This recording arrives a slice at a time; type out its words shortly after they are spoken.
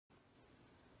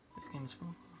This game is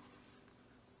fun.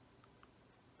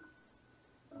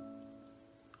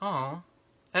 Oh,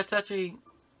 that's actually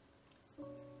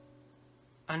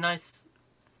a nice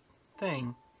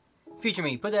thing. Feature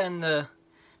me, put that in the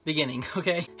beginning,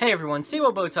 okay? Hey everyone,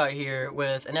 CWheel Bowtie here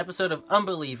with an episode of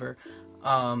Unbeliever.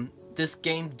 This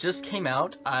game just came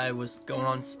out. I was going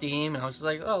on Steam and I was just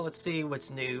like, oh, let's see what's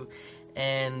new.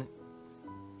 And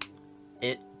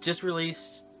it just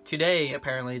released today,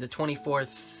 apparently, the 24th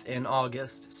in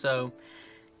August. So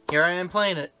here I am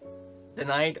playing it the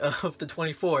night of the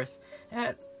 24th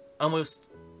at almost,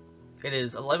 it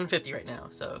is 11:50 right now.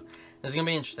 So this is gonna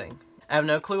be interesting. I have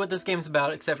no clue what this game's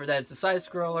about, except for that it's a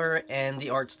side-scroller and the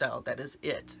art style. That is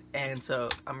it. And so,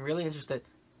 I'm really interested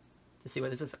to see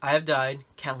what this is. I have died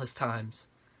countless times.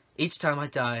 Each time I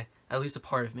die, I lose a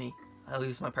part of me. I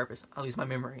lose my purpose. I lose my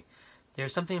memory.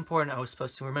 There's something important I was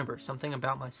supposed to remember. Something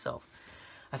about myself.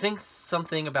 I think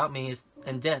something about me is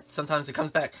in death. Sometimes it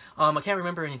comes back. I can't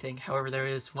remember anything. However, there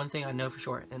is one thing I know for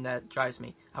sure, and that drives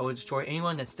me. I will destroy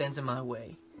anyone that stands in my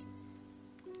way.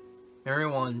 Memory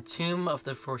 1, Tomb of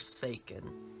the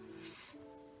Forsaken.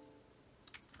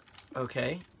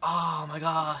 Okay. Oh my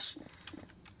gosh.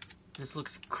 This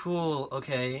looks cool.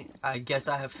 Okay. I guess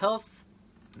I have health,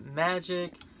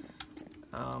 magic,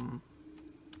 kind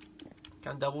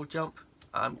of double jump.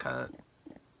 I'm kind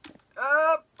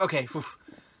of... okay. Whew.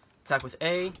 Attack with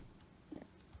A.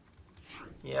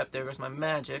 Yep, there goes my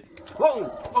magic.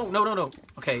 Whoa! Oh, no, no, no.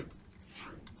 Okay.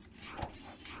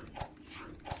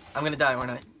 I'm gonna die,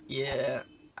 aren't I? Yeah.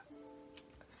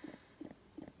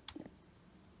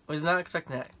 I was not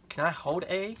expecting that. Can I hold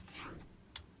A?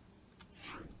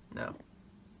 No.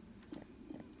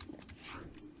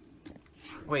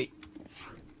 Wait.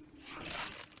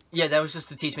 Yeah, that was just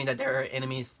to teach me that there are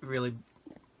enemies really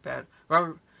bad.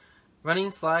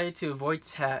 Running slide to avoid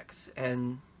attacks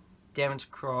and damage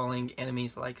crawling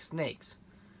enemies like snakes.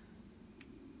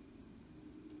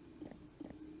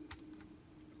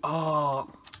 Oh.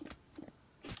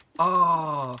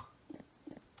 Oh.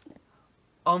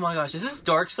 Oh my gosh, is this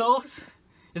Dark Souls?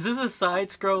 Is this a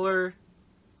side-scroller?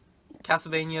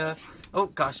 Castlevania? Oh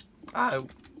gosh.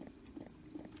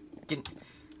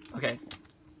 Okay.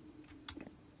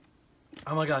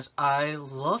 Oh my gosh, I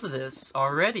love this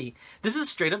already. This is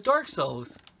straight up Dark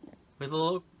Souls. With a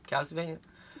little Castlevania.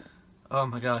 Oh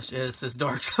my gosh, this is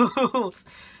Dark Souls.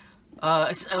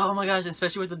 Oh my gosh,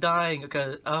 especially with the dying,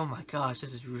 because, oh my gosh,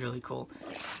 this is really cool.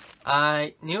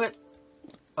 I knew it.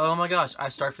 Oh my gosh, I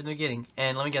start from the beginning.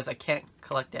 And let me guess, I can't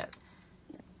collect that.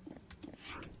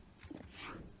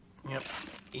 Yep.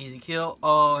 Easy kill.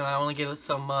 Oh, and I only get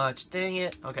so much. Dang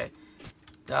it. Okay.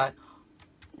 Die.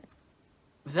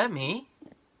 Was that me?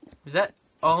 Was that...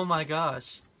 Oh my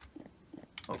gosh.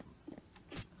 Oh.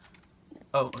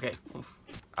 Oh, okay.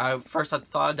 First I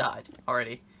thought I died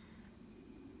already.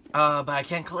 But I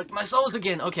can't collect my souls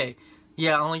again. Okay.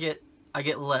 Yeah, I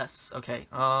get less. Okay.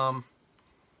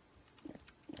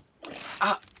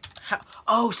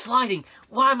 Oh, sliding.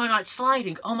 Why am I not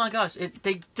sliding? Oh my gosh.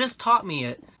 They just taught me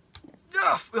it.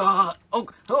 Oh.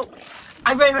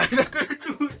 I ran right back.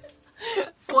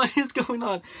 What is going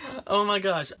on? Oh my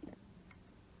gosh.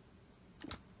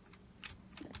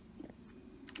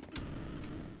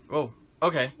 Oh,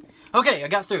 okay. Okay, I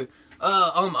got through.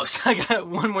 Almost. I got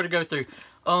one more to go through.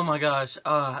 Oh my gosh.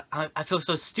 I feel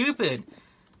so stupid.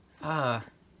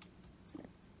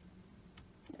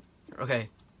 Okay.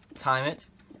 Time it.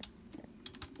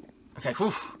 Okay,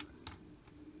 whew.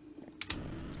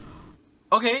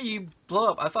 Okay, you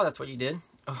blow up. I thought that's what you did.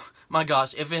 Oh my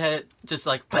gosh, if it had just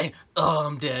like, bang, oh,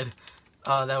 I'm dead.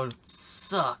 That would have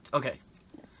sucked. Okay.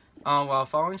 While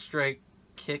following straight,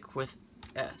 kick with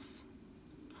S.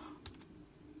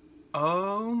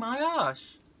 Oh my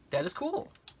gosh. That is cool.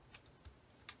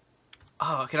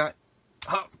 Oh, can I?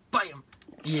 Oh, bam.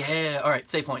 Yeah, alright,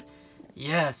 save point.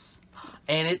 Yes.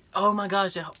 And it, oh my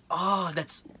gosh, oh,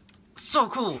 that's so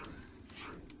cool.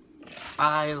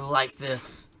 I like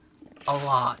this a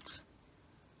lot.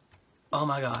 Oh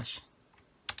my gosh.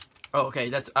 Oh, okay,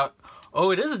 that's,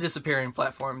 oh, it is a disappearing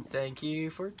platform. Thank you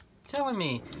for telling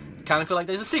me. Kind of feel like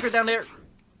there's a secret down there.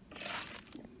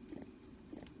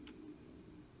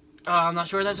 I'm not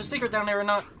sure there's a secret down there or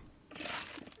not.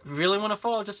 Really want to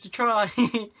fall just to try.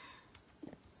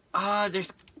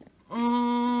 There's,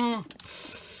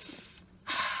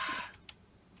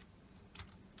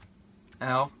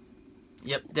 Ow.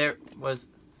 Yep, there was...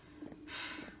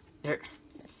 There's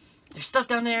stuff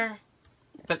down there.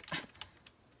 But...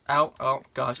 Ow. Oh,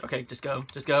 gosh. Okay, just go.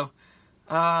 Just go.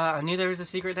 I knew there was a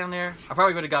secret down there. I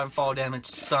probably would have gotten fall damage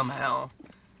somehow.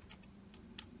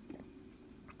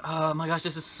 Oh my gosh,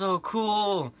 this is so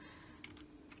cool.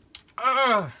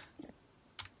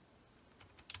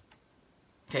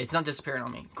 Okay, it's not disappearing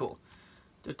on me. Cool.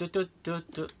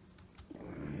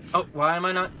 Oh, why am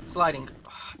I not sliding?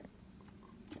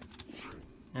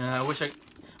 I wish I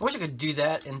could do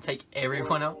that and take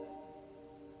everyone out.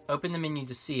 Open the menu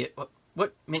to see it. What?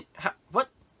 What?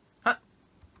 Huh?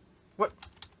 What?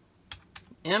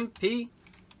 MP?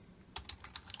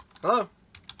 Hello?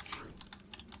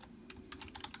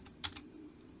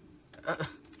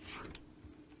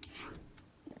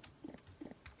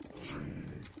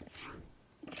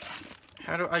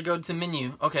 How do I go to the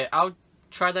menu? Okay, I'll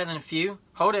try that in a few.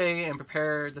 Hold A and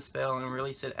prepare the spell and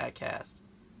release it at cast.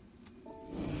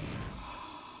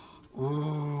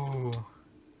 Ooh.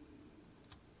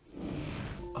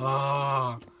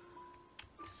 Oh.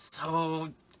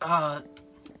 So,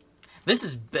 this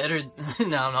is better.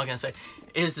 No, I'm not gonna say.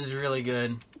 This is really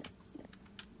good.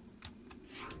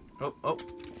 Oh.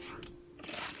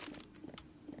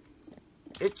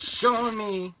 It's showing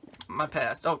me my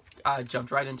past. Oh, I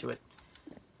jumped right into it.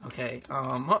 Okay,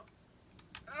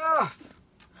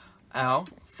 Ow.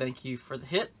 Thank you for the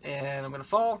hit, and I'm gonna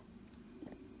fall.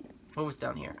 What was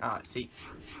down here? Ah, see.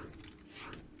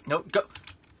 Nope, go.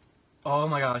 Oh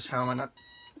my gosh, how am I not?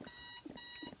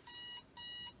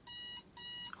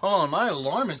 Hold on, my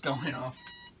alarm is going off.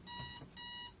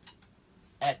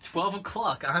 At 12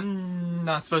 o'clock. I'm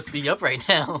not supposed to be up right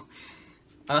now.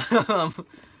 Oh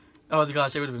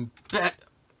gosh, it would have been bad.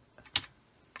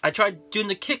 I tried doing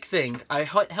the kick thing. I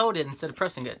held it instead of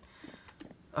pressing it.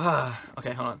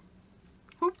 Okay, hold on.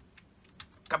 Whoop.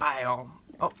 Goodbye.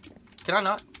 Oh, can I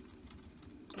not?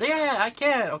 Yeah, I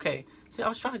can. Okay. See, I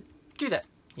was trying to do that.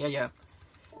 Yeah.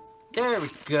 There we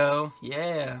go.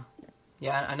 Yeah,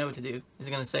 I know what to do. Is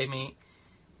it gonna save me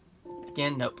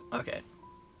again? Nope. Okay.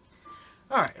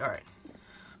 All right.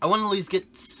 I want to at least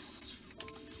get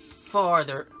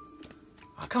farther.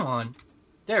 Oh, come on.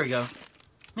 There we go.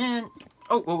 Man.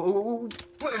 Oh.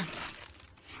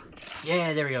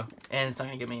 Yeah, there we go. And it's not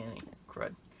gonna give me any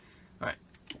crud. Alright.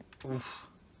 Oof.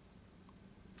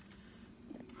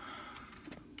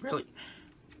 Really?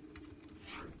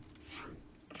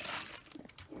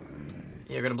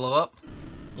 You're gonna blow up?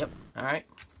 Yep. Alright.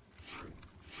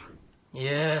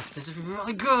 Yes, this is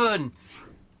really good!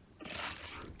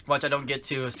 Watch, I don't get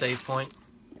to a save point.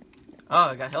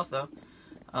 Oh, I got health though.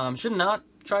 Should not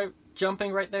try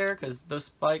jumping right there, because those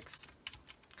spikes...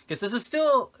 Because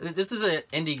this is an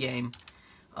indie game.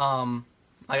 Like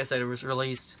I said, it was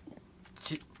released,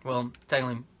 well,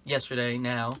 technically yesterday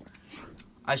now.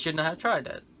 I should not have tried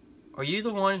that. Are you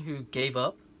the one who gave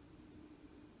up?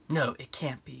 No, it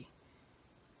can't be.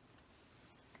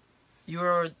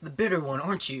 You're the bitter one,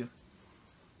 aren't you?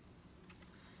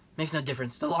 Makes no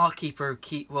difference. The lawkeeper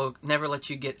will never let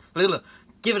you get...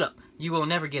 Give it up. You will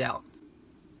never get out.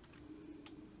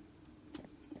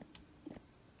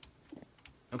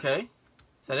 Okay.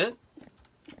 Is that it?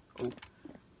 Oh.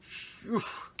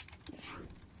 Oof.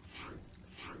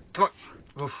 Come on.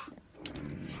 Oof.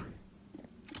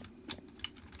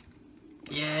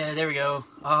 Yeah, there we go.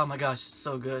 Oh my gosh,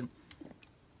 so good.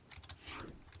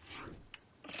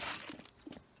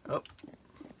 Oh.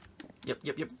 Yep.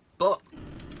 Blow up.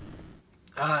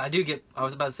 I do get... I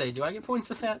was about to say, do I get points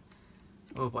with that?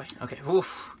 Oh boy. Okay.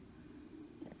 Oof.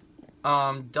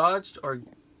 Dodged or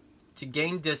to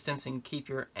gain distance and keep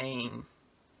your aim.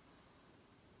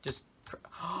 Just...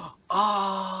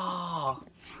 Oh!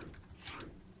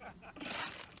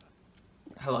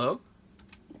 Hello?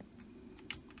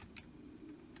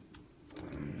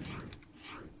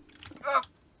 Oh.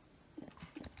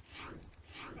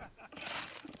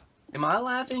 Am I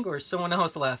laughing or is someone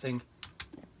else laughing?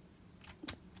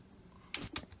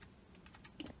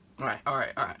 Alright.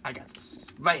 I got this.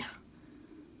 Bam!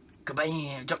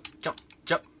 Kabam! Jump.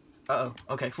 Uh-oh.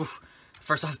 Okay. Oof.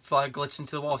 First I thought I glitched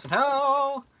into the wall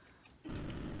somehow.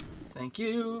 Thank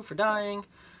you for dying.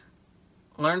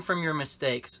 Learn from your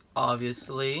mistakes,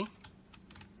 obviously.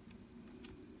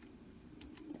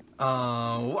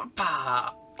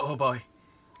 Whoppa! Oh boy.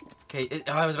 Okay,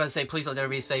 I was about to say, please let there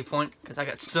be a save point, because I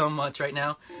got so much right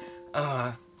now.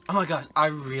 Oh my gosh, I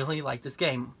really like this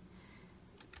game.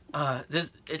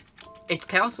 It's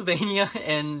Castlevania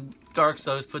and Dark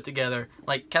Souls put together.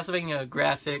 Like, Castlevania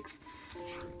graphics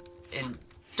and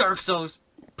Dark Souls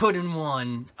put in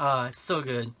one. It's so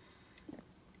good.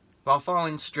 While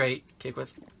falling straight, kick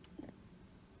with...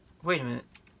 Wait a minute.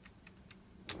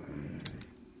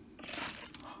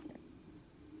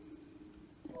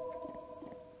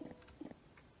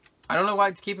 I don't know why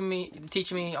it's teaching me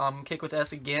kick with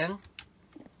S again.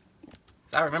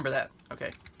 I remember that.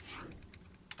 Okay.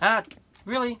 Ah,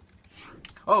 really?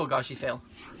 Oh gosh, he's failed.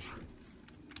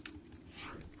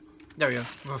 There we go.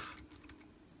 Oof.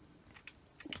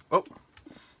 Oh.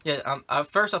 Yeah, at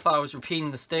first I thought I was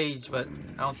repeating the stage, but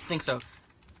I don't think so.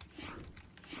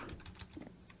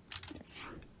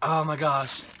 Oh my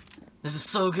gosh. This is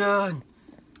so good.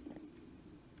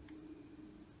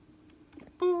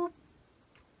 Boop.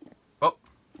 Oh.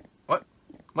 What?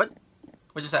 What?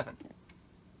 What just happened?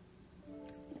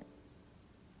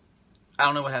 I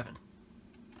don't know what happened.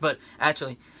 But,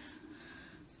 actually,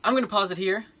 I'm going to pause it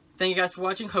here. Thank you guys for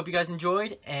watching. Hope you guys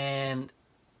enjoyed. And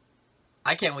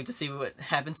I can't wait to see what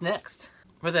happens next.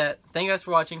 With that, thank you guys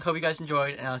for watching. Hope you guys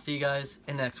enjoyed. And I'll see you guys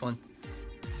in the next one.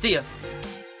 See ya!